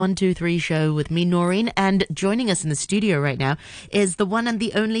123 show with me, Noreen, and joining us in the studio right now is the one and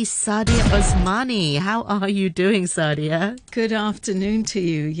the only Sadia Osmani. How are you doing, Sadia? Good afternoon to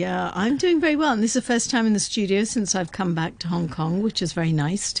you. Yeah, I'm doing very well. And this is the first time in the studio since I've come back to Hong Kong, which is very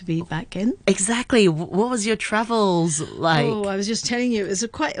nice to be back in. Exactly. What was your travels like? Oh, I was just telling you,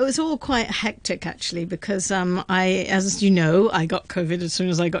 it was all quite hectic actually, because as you know, I got COVID as soon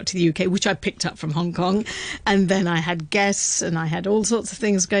as I got to the UK, which I picked up from Hong Kong, and then I had guests and I had all sorts of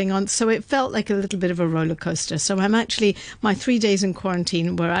things going on. So it felt like a little bit of a roller coaster. So my 3 days in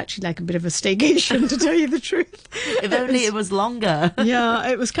quarantine were actually like a bit of a staycation, to tell you the truth. If only it was longer. Yeah,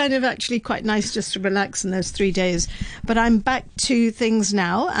 it was kind of actually quite nice just to relax in those 3 days. But I'm back to things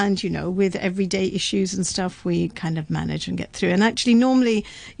now. And, with everyday issues and stuff, we kind of manage and get through. And actually, normally,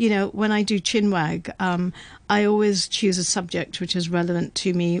 when I do Chinwag, I always choose a subject which is relevant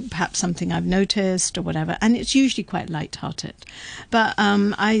to me, perhaps something I've noticed or whatever, and it's usually quite light-hearted. But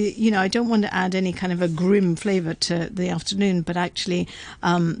I don't want to add any kind of a grim flavour to the afternoon, but actually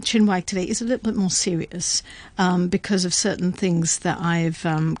Chinwag today is a little bit more serious because of certain things that I've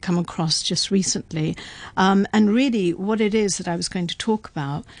come across just recently. And really what it is that I was going to talk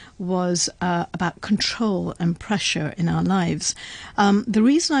about was about control and pressure in our lives. The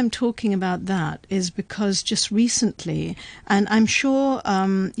reason I'm talking about that is because just recently, and I'm sure,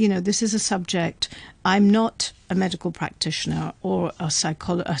 this is a subject, I'm not a medical practitioner or a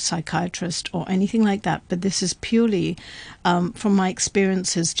psychiatrist or anything like that, but this is purely from my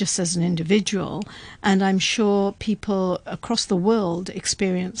experiences just as an individual, and I'm sure people across the world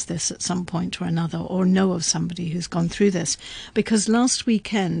experience this at some point or another, or know of somebody who's gone through this. Because last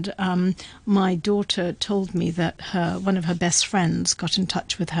weekend, my daughter told me that one of her best friends got in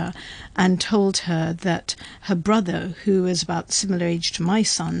touch with her and told her that her brother, who is about similar age to my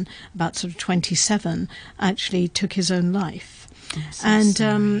son, about sort of 27, actually took his own life.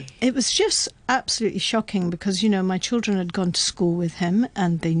 It was just absolutely shocking because, my children had gone to school with him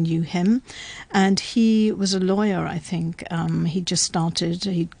and they knew him. And he was a lawyer, I think. He just started,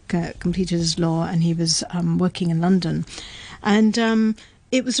 he'd completed his law, and he was working in London. And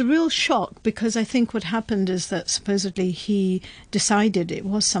it was a real shock because I think what happened is that supposedly he decided it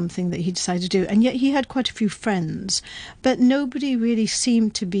was something that he decided to do, and yet he had quite a few friends, but nobody really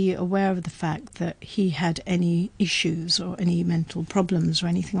seemed to be aware of the fact that he had any issues or any mental problems or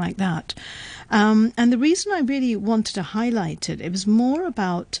anything like that. And the reason I really wanted to highlight it was more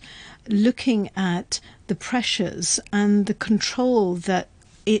about looking at the pressures and the control that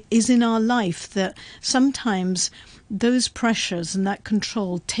it is in our life, that sometimes those pressures and that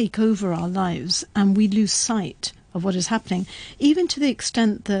control take over our lives and we lose sight of what is happening, even to the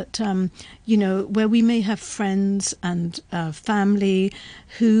extent that, where we may have friends and family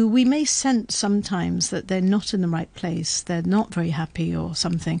who we may sense sometimes that they're not in the right place, they're not very happy or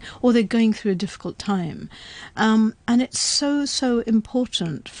something, or they're going through a difficult time. And it's so, so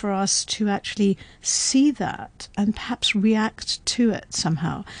important for us to actually see that and perhaps react to it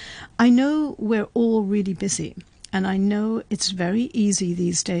somehow. I know we're all really busy. And I know it's very easy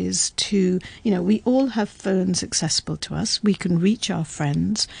these days to, we all have phones accessible to us. We can reach our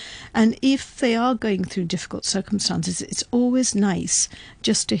friends. And if they are going through difficult circumstances, it's always nice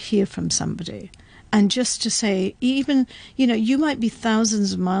just to hear from somebody. And just to say, even, you might be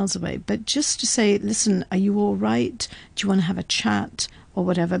thousands of miles away, but just to say, listen, are you all right? Do you want to have a chat or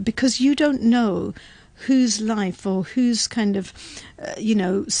whatever? Because you don't know whose life or whose kind of,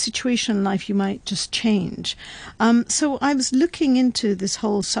 situation in life you might just change. So I was looking into this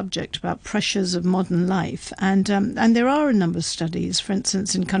whole subject about pressures of modern life, and there are a number of studies, for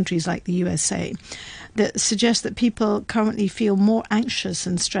instance, in countries like the USA, that suggest that people currently feel more anxious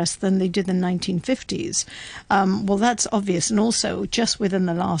and stressed than they did in the 1950s. Well, that's obvious. And also, just within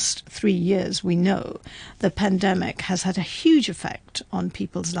the last 3 years, we know the pandemic has had a huge effect on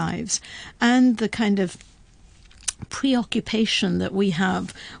people's lives, and the kind of preoccupation that we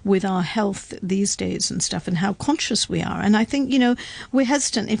have with our health these days and stuff, and how conscious we are. And I think, we're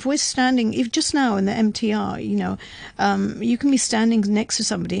hesitant. If we're standing, if just now in the MTR, you can be standing next to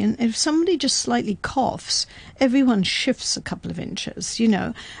somebody, and if somebody just slightly coughs, everyone shifts a couple of inches,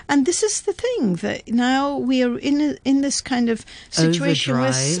 And this is the thing, that now we are in this kind of situation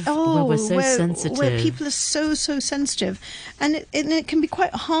where we're so sensitive, where people are so sensitive, and it can be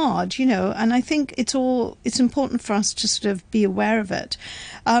quite hard, And I think it's important for us to sort of be aware of it.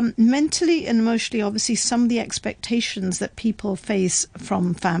 Mentally and emotionally, obviously, some of the expectations that people face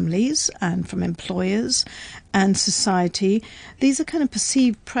from families and from employers and society. These are kind of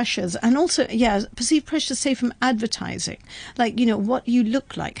perceived pressures, and also, yeah, perceived pressures, say, from advertising, like, you know, what you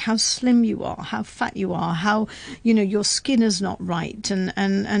look like, how slim you are, how fat you are, how, you know, your skin is not right,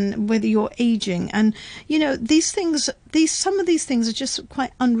 and whether you're aging, and, you know, these things, some of these things are just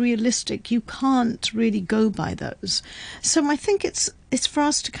quite unrealistic. You can't really go by those. So I think it's for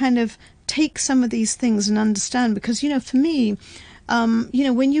us to kind of take some of these things and understand, because, you know, for me, you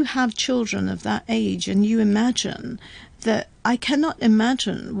know, when you have children of that age and you imagine that, I cannot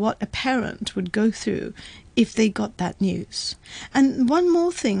imagine what a parent would go through if they got that news. And one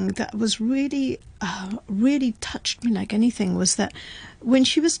more thing that was really, really touched me like anything was that when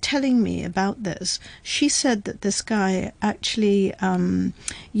she was telling me about this, she said that this guy actually,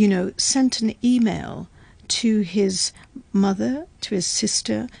 you know, sent an email to his mother, to his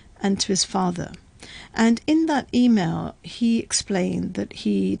sister, and to his father. And in that email, he explained that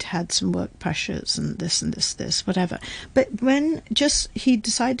he'd had some work pressures and this, whatever. But when he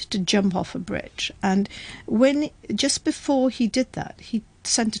decided to jump off a bridge, and just before he did that, he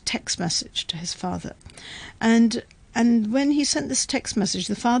sent a text message to his father. And when he sent this text message,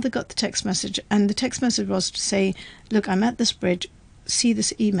 the father got the text message, and the text message was to say, look, I'm at this bridge, see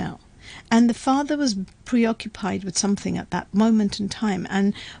this email. And the father was preoccupied with something at that moment in time,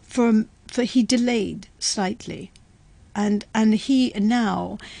 and for he delayed slightly, and he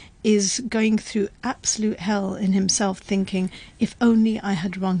now is going through absolute hell in himself, thinking, if only I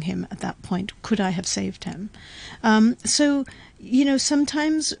had rung him at that point, could I have saved him? So, you know,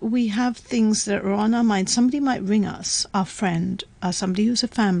 sometimes we have things that are on our mind. Somebody might ring us, our friend, somebody who's a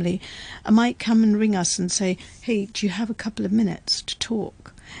family, might come and ring us and say, hey, do you have a couple of minutes to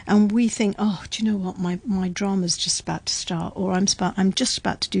talk? And we think, oh, do you know what, my drama's just about to start, or I'm just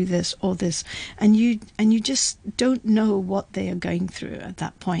about to do this or this, and you just don't know what they are going through at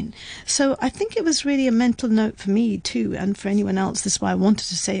that point. So I think it was really a mental note for me too, and for anyone else. This is why I wanted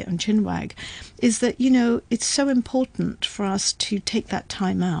to say it on Chinwag, is that, you know, it's so important for us to take that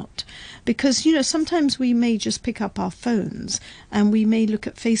time out, because, you know, sometimes we may just pick up our phones and we may look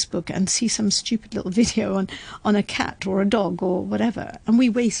at Facebook and see some stupid little video on a cat or a dog or whatever, and we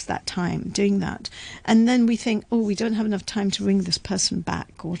waste that time doing that, and then we think, oh, we don't have enough time to ring this person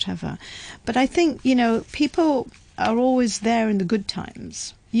back or whatever. But I think, you know, people are always there in the good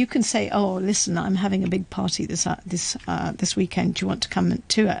times. You can say, oh, listen, I'm having a big party this weekend, do you want to come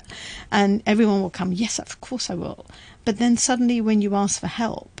to it? And everyone will come, yes, of course I will. But then suddenly when you ask for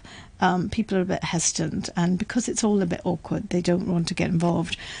help, people are a bit hesitant, and because it's all a bit awkward, they don't want to get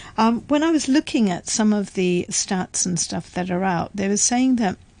involved. When I was looking at some of the stats and stuff that are out, they were saying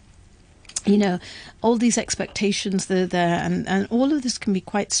that, you know, all these expectations that are there, and all of this can be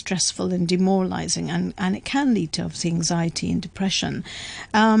quite stressful and demoralizing, and it can lead to, obviously, anxiety and depression.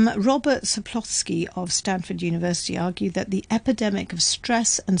 Robert Sapolsky of Stanford University argued that the epidemic of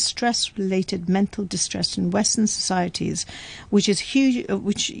stress and stress-related mental distress in Western societies, which is huge,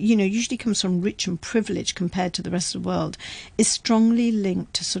 which, you know, usually comes from rich and privileged compared to the rest of the world, is strongly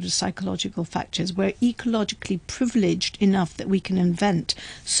linked to sort of psychological factors. We're ecologically privileged enough that we can invent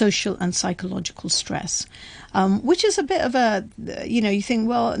social and psychological stress, which is a bit of a, you know, you think,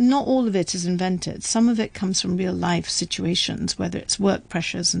 well, not all of it is invented. Some of it comes from real life situations, whether it's work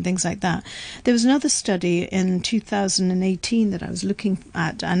pressures and things like that. There was another study in 2018 that I was looking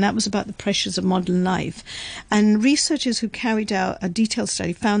at, and that was about the pressures of modern life. And researchers who carried out a detailed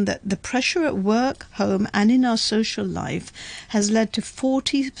study found that the pressure at work, home, and in our social life has led to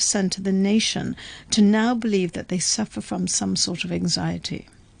 40% of the nation to now believe that they suffer from some sort of anxiety.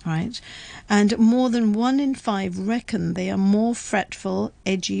 Right, and more than 1 in 5 reckon they are more fretful,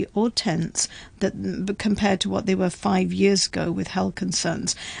 edgy, or tense compared to what they were 5 years ago with health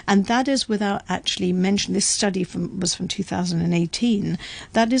concerns. And that is without actually mentioning, this study was from 2018,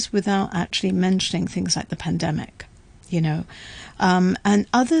 that is without actually mentioning things like the pandemic, you know. And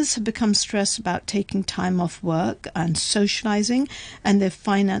others have become stressed about taking time off work and socializing and their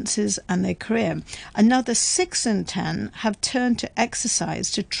finances and their career. Another 6 in 10 have turned to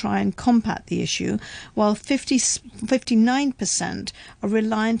exercise to try and combat the issue, while 59% are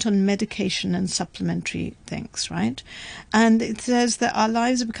reliant on medication and supplementary things, right? And it says that our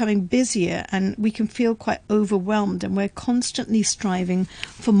lives are becoming busier and we can feel quite overwhelmed, and we're constantly striving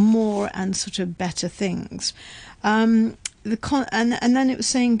for more and sort of better things. And then it was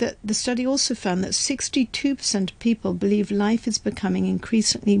saying that the study also found that 62% of people believe life is becoming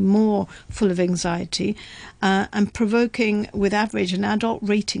increasingly more full of anxiety, and provoking, with average, an adult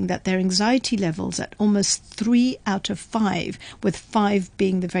rating that their anxiety levels at almost 3 out of 5, with 5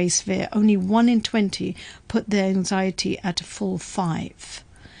 being the very severe. Only 1 in 20 put their anxiety at a full 5.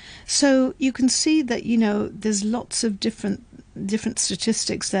 So you can see that, there's lots of different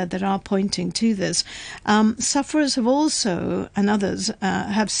statistics there that are pointing to this. Sufferers have also, and others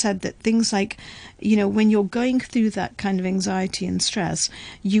have said that things like, when you're going through that kind of anxiety and stress,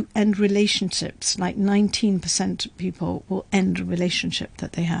 you end relationships. Like 19% of people will end a relationship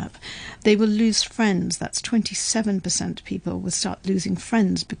that they have. They will lose friends. That's 27% of people will start losing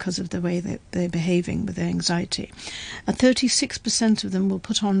friends because of the way that they're behaving with their anxiety. 36% of them will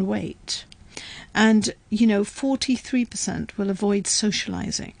put on weight. And, 43% will avoid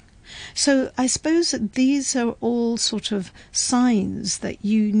socializing. So I suppose that these are all sort of signs that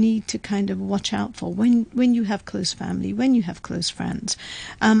you need to kind of watch out for when you have close family, when you have close friends.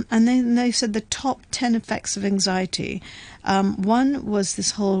 And then they said the top 10 effects of anxiety. One was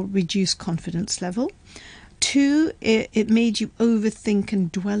this whole reduced confidence level. 2, it made you overthink and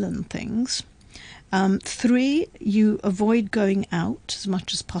dwell on things. 3, you avoid going out as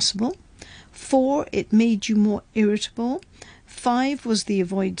much as possible. 4, it made you more irritable. 5 was the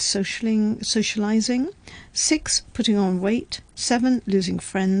avoid socializing. 6, putting on weight. 7, losing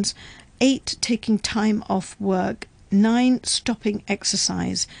friends. 8, taking time off work. 9, stopping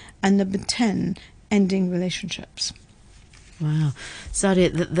exercise. And number 10, ending relationships. Wow.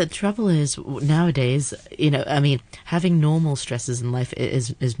 Sadia, the trouble is nowadays, having normal stresses in life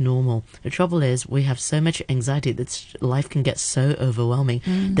is normal. The trouble is we have so much anxiety that life can get so overwhelming.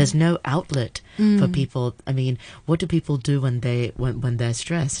 There's no outlet for people. What do people do when they're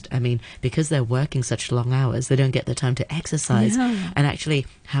stressed? Because they're working such long hours, they don't get the time to exercise and actually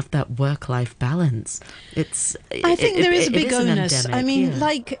have that work-life balance. I think there is a big onus.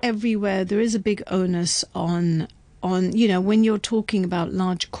 Like everywhere, there is a big onus on when you're talking about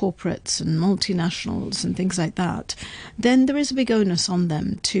large corporates and multinationals and things like that, then there is a big onus on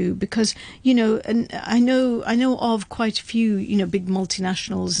them too, because, and I know of quite a few, big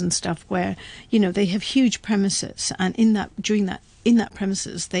multinationals and stuff where, they have huge premises, and in that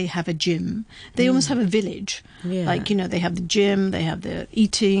premises, they have a gym. They almost have a village. Yeah. Like, they have the gym, they have the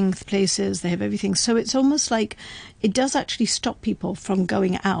eating places, they have everything. So it's almost like it does actually stop people from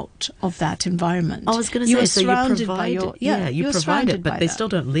going out of that environment. I was going to say, so you provide it, but they still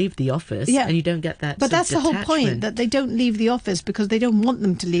don't leave the office, and you don't get that. But that's detachment. The whole point, that they don't leave the office because they don't want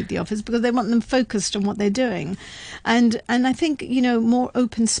them to leave the office, because they want them focused on what they're doing. And I think, more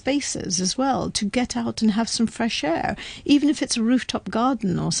open spaces as well, to get out and have some fresh air, even if it's a rooftop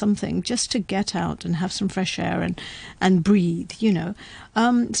garden or something, just to get out and have some fresh air and breathe,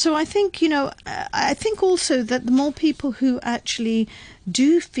 So I think, I think also that the more people who actually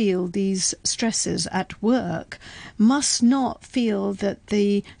do feel these stresses at work must not feel that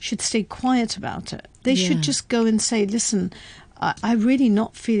they should stay quiet about it. They should just go and say, listen, I'm really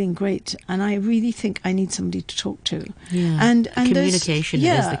not feeling great, and I really think I need somebody to talk to. Yeah. And communication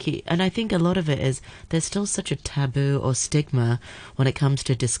is the key. And I think a lot of it is there's still such a taboo or stigma when it comes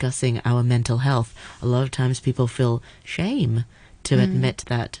to discussing our mental health. A lot of times people feel shame to admit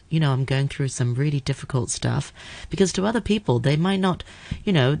that, I'm going through some really difficult stuff, because to other people, they might not,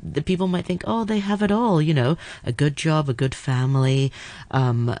 the people might think, oh, they have it all, a good job, a good family,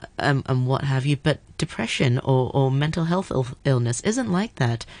 and what have you. But depression or mental health illness isn't like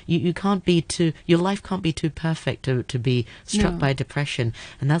that. You can't be your life can't be too perfect to be struck by depression.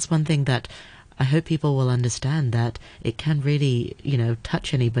 And that's one thing that I hope people will understand, that it can really,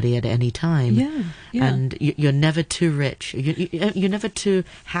 touch anybody at any time. Yeah. And you're never too rich. You're never too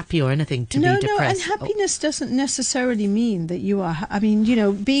happy or anything to be depressed. No, and happiness doesn't necessarily mean that you are,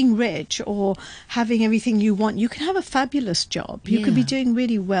 being rich or having everything you want. You can have a fabulous job. You could be doing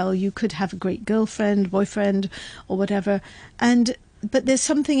really well. You could have a great girlfriend, boyfriend, or whatever. But there's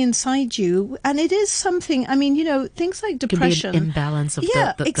something inside you, and it is something, things like depression. It can be an imbalance of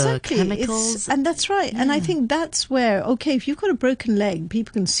the chemicals. And that's right. Yeah. And I think that's where, okay, if you've got a broken leg,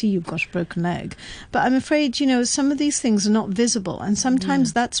 people can see you've got a broken leg. But I'm afraid, some of these things are not visible. And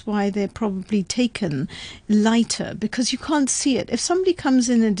sometimes that's why they're probably taken lighter, because you can't see it. If somebody comes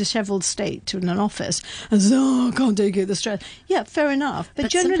in a disheveled state to an office and says, oh, I can't take it, the stress. Yeah, fair enough.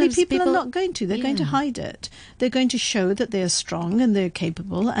 But generally people are not going to. They're going to hide it. They're going to show that they're strong and they're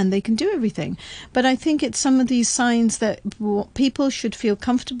capable and they can do everything. But I think it's some of these signs that people should feel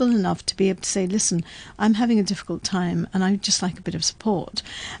comfortable enough to be able to say, listen, I'm having a difficult time and I'd just like a bit of support.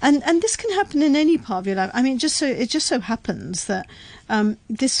 And this can happen in any part of your life. It just so happens that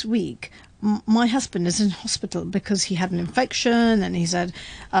this week my husband is in hospital because he had an infection and he's had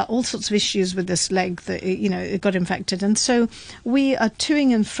all sorts of issues with this leg that, it got infected. And so we are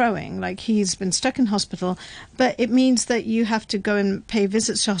toing and froing, like he's been stuck in hospital, but it means that you have to go and pay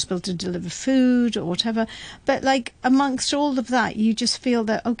visits to hospital to deliver food or whatever. But like amongst all of that, you just feel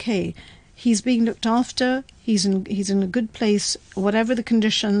that, okay, he's being looked after. He's in a good place. Whatever the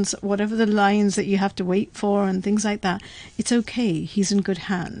conditions, whatever the lines that you have to wait for and things like that, it's okay. He's in good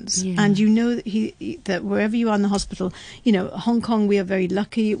hands, and you know that that wherever you are in the hospital, Hong Kong, we are very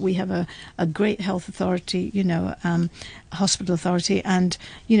lucky. We have a great health authority, hospital authority, and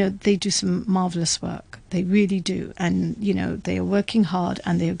they do some marvelous work. They really do, and they are working hard,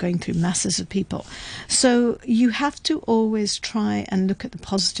 and they are going through masses of people. So you have to always try and look at the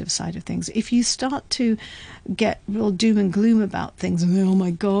positive side of things. If you start to get real doom and gloom about things and oh my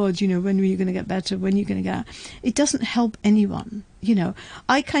God, when are you going to get better, when are you going to get out, it doesn't help anyone.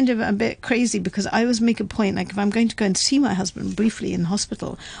 I kind of am a bit crazy because I always make a point, like if I'm going to go and see my husband briefly in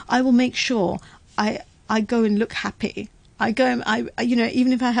hospital, I will make sure I go and look happy. I go,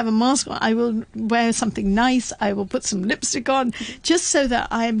 even if I have a mask on, I will wear something nice. I will put some lipstick on, just so that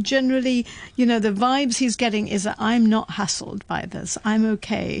I am generally, the vibes he's getting is that I'm not hassled by this. I'm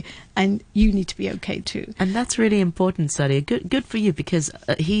okay, and you need to be okay too. And that's really important, Sadia. Good for you, because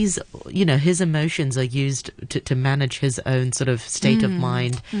he's, his emotions are used to manage his own sort of state of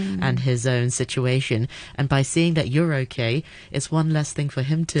mind and his own situation. And by seeing that you're okay, it's one less thing for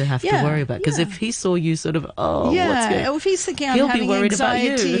him to have to worry about. Because if he saw you sort of, what's going on? Or if he's thinking I'm having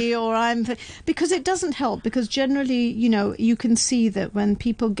anxiety, or because it doesn't help. Because generally, you can see that when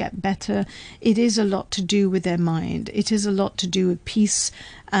people get better, it is a lot to do with their mind. It is a lot to do with peace.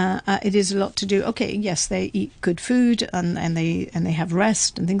 It is a lot to do. Okay, yes, they eat good food and they have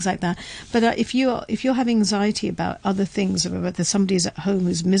rest and things like that. But if you're having anxiety about other things, or whether somebody's at home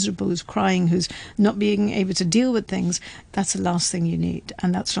who's miserable, who's crying, who's not being able to deal with things, that's the last thing you need,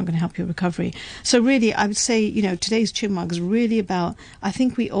 and that's not going to help your recovery. So really, I would say today's Chinwag is really about. I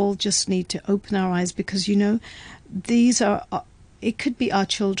think we all just need to open our eyes, because these are. It could be our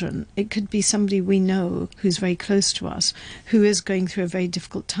children. It could be somebody we know who's very close to us, who is going through a very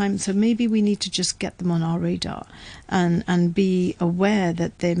difficult time. So maybe we need to just get them on our radar and be aware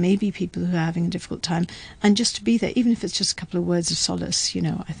that there may be people who are having a difficult time, and just to be there, even if it's just a couple of words of solace,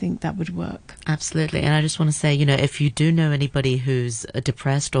 I think that would work. Absolutely. And I just want to say, if you do know anybody who's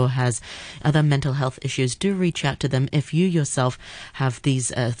depressed or has other mental health issues, do reach out to them. If you yourself have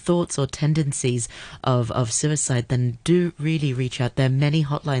these thoughts or tendencies of suicide, then do really reach out. There are many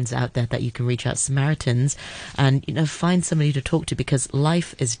hotlines out there that you can reach out, Samaritans, and find somebody to talk to, because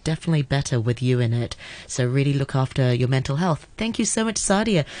life is definitely better with you in it. So really look after your mental health. Thank you so much,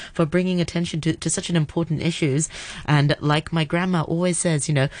 Sadia, for bringing attention to such an important issues. And like my grandma always says,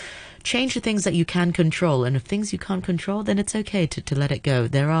 change the things that you can control, and if things you can't control, then it's okay to let it go.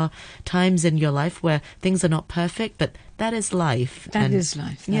 There are times in your life where things are not perfect, but that is life. That is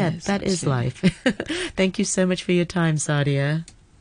life. That is life. Thank you so much for your time, Sadia.